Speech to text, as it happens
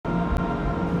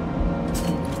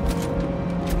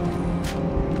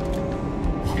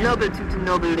Noble 2 to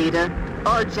Noble Leader.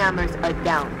 All jammers are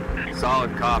down.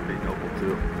 Solid copy, Noble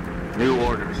 2. New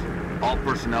orders. All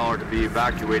personnel are to be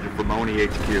evacuated from Oni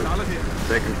HQ.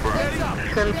 They confirm.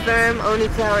 Confirm Oni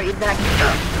Tower evac.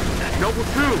 Noble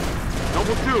 2!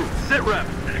 Noble 2, sit rep!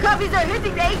 Copies are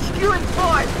hitting the HQ in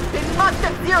force! They must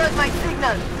have zeroed my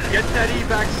signal! Get that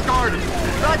evac started!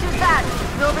 Roger that!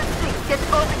 Noble 6, get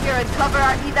over here and cover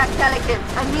our evac Pelicans.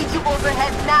 I need you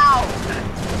overhead now!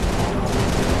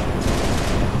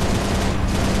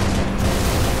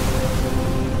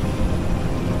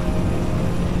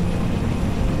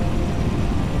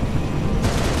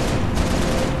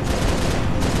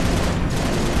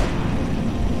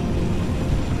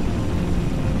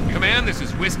 Command, this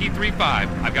is Whiskey 3-5.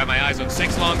 I've got my eyes on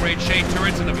 6 long-range shade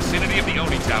turrets in the vicinity of the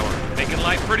Oni Tower. Making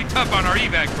life pretty tough on our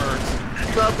evac birds.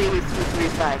 Copy, Whiskey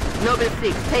 3-5. Noble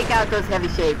 6, take out those heavy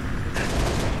shades.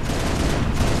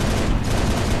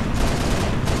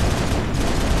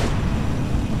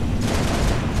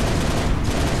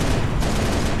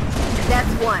 That's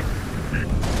one.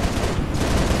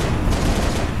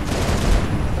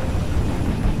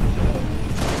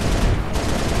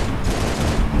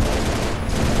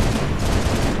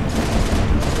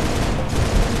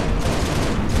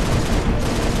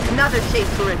 Another shade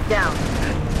turret down.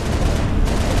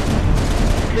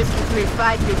 Whiskey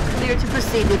 3-5, you're clear to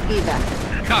proceed with evac.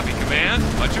 Copy, Command.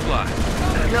 Much obliged.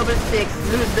 Noble 6,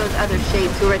 lose those other shade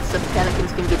turrets so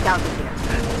Pelicans can get out of here.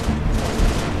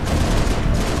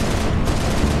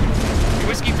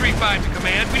 Whiskey 3-5 to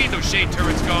Command. We need those shade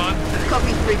turrets gone.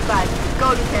 Copy 3-5. Go,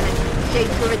 Lieutenant.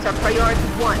 Shade turrets are priority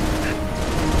 1.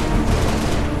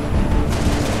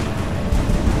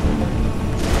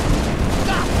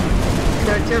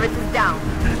 Third turret is down.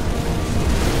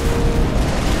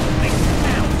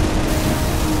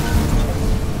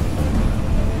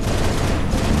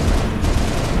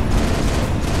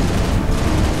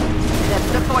 That's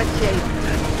the fourth shade.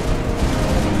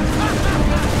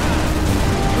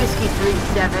 Whiskey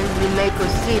 3-7, we may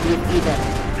proceed with evac.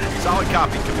 Solid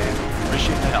copy, Command.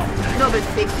 Appreciate the help. Noble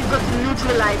 6, you've got to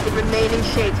neutralize the remaining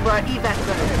shades for our evac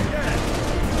runners.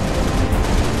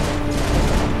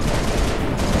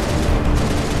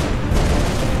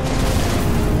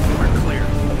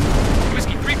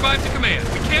 To Command.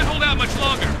 We can't hold out much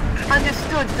longer.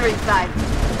 Understood,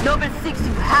 3-5. Noble 6,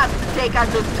 you have to take out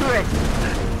those turrets.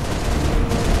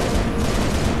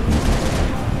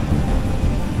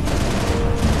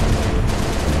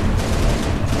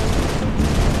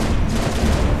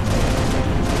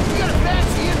 We got a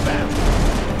fancy inbound.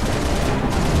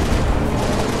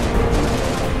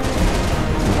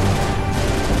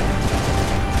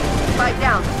 Five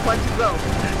down, 1 to go.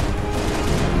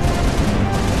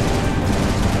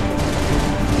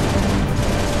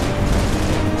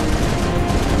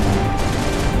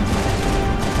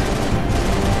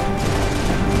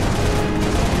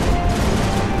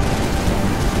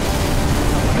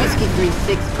 Whiskey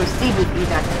 3-6, proceed with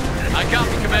evac. I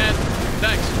copy, Command.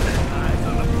 Thanks. Eyes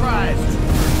on the prize.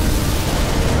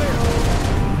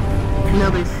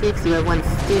 Noble 6, you are one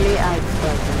steely-eyed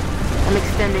Spartan. I'm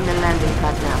extending the landing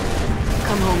pad now.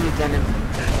 Come home, Lieutenant.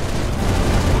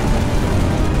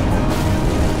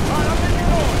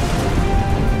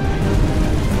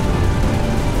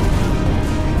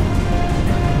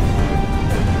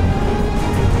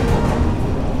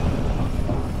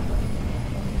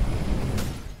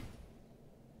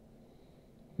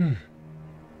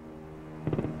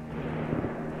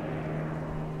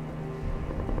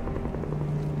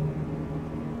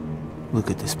 Look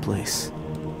at this place.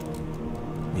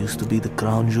 Used to be the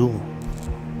crown jewel.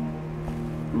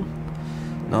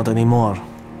 Not anymore.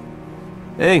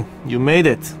 Hey, you made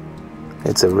it.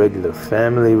 It's a regular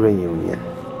family reunion.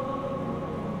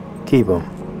 Keep him.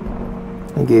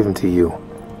 I gave him to you.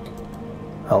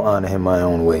 I'll honor him my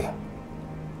own way.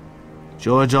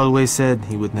 George always said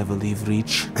he would never leave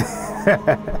Reach.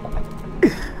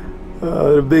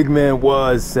 Oh, the big man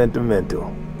was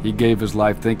sentimental. He gave his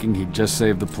life thinking he'd just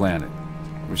save the planet.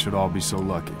 We should all be so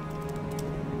lucky.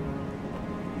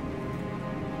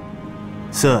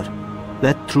 Sir,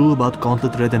 that true about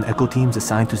Gauntlet Red and Echo teams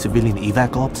assigned to civilian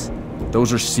evac ops?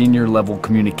 Those are senior-level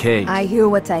communiques. I hear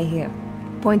what I hear.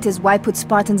 Point is, why put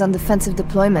Spartans on defensive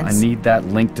deployments? I need that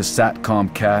link to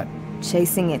SATCOM, Cat.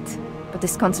 Chasing it. But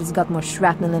this console's got more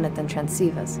shrapnel in it than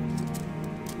transceivers.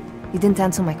 You didn't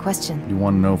answer my question. You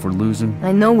want to know if we're losing?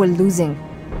 I know we're losing.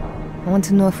 I want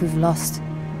to know if we've lost.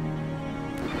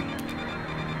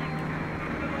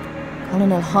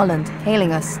 Colonel Holland,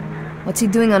 hailing us. What's he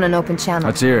doing on an open channel?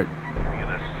 Let's hear it. In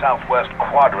the southwest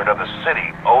quadrant of the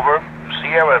city. Over. See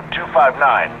Sierra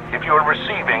 259. If you are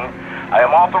receiving, I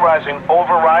am authorizing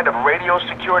override of radio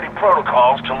security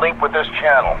protocols to link with this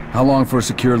channel. How long for a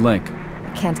secure link?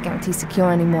 I can't guarantee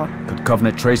secure anymore. Could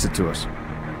Covenant trace it to us?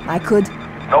 I could.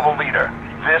 Noble Leader,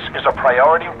 this is a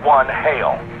Priority 1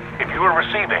 hail. If you are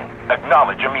receiving,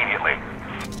 acknowledge immediately.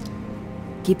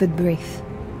 Keep it brief.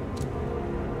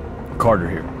 Carter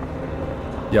here.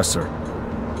 Yes, sir.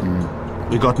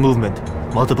 We got movement.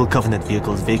 Multiple Covenant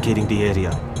vehicles vacating the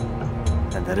area.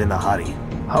 And they're in a hurry.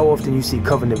 How often you see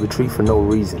Covenant retreat for no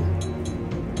reason?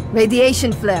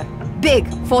 Radiation flare. Big.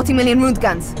 40 million root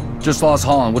guns. Just lost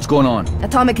Holland. What's going on?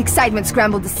 Atomic excitement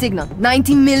scrambled the signal.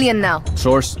 90 million now.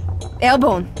 Source?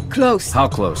 Airborne. Close. How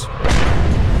close?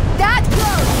 That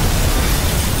close!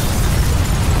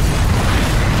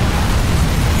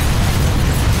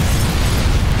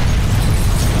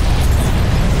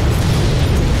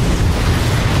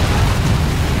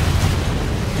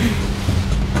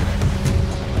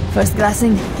 First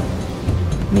glassing?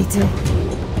 Me too.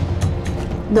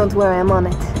 Don't worry, I'm on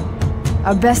it.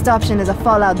 Our best option is a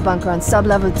fallout bunker on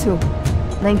sub-level 2.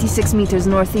 96 meters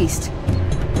northeast.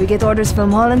 We get orders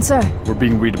from Holland, sir? We're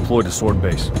being redeployed to Sword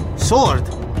Base. Sword?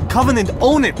 Covenant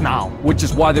own it now! Which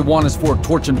is why they want us for a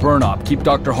torch and burn op. Keep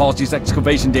Dr. Halsey's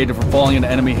excavation data from falling into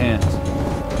enemy hands.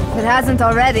 It hasn't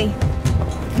already.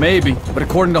 Maybe, but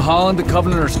according to Holland, the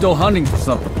Covenant are still hunting for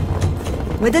something.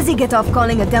 Where does he get off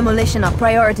calling a demolition a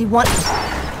Priority 1?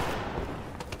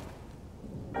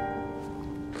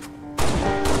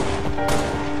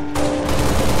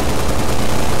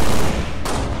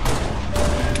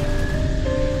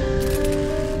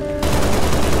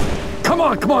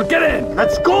 Come on, get in!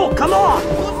 Let's go! Come on!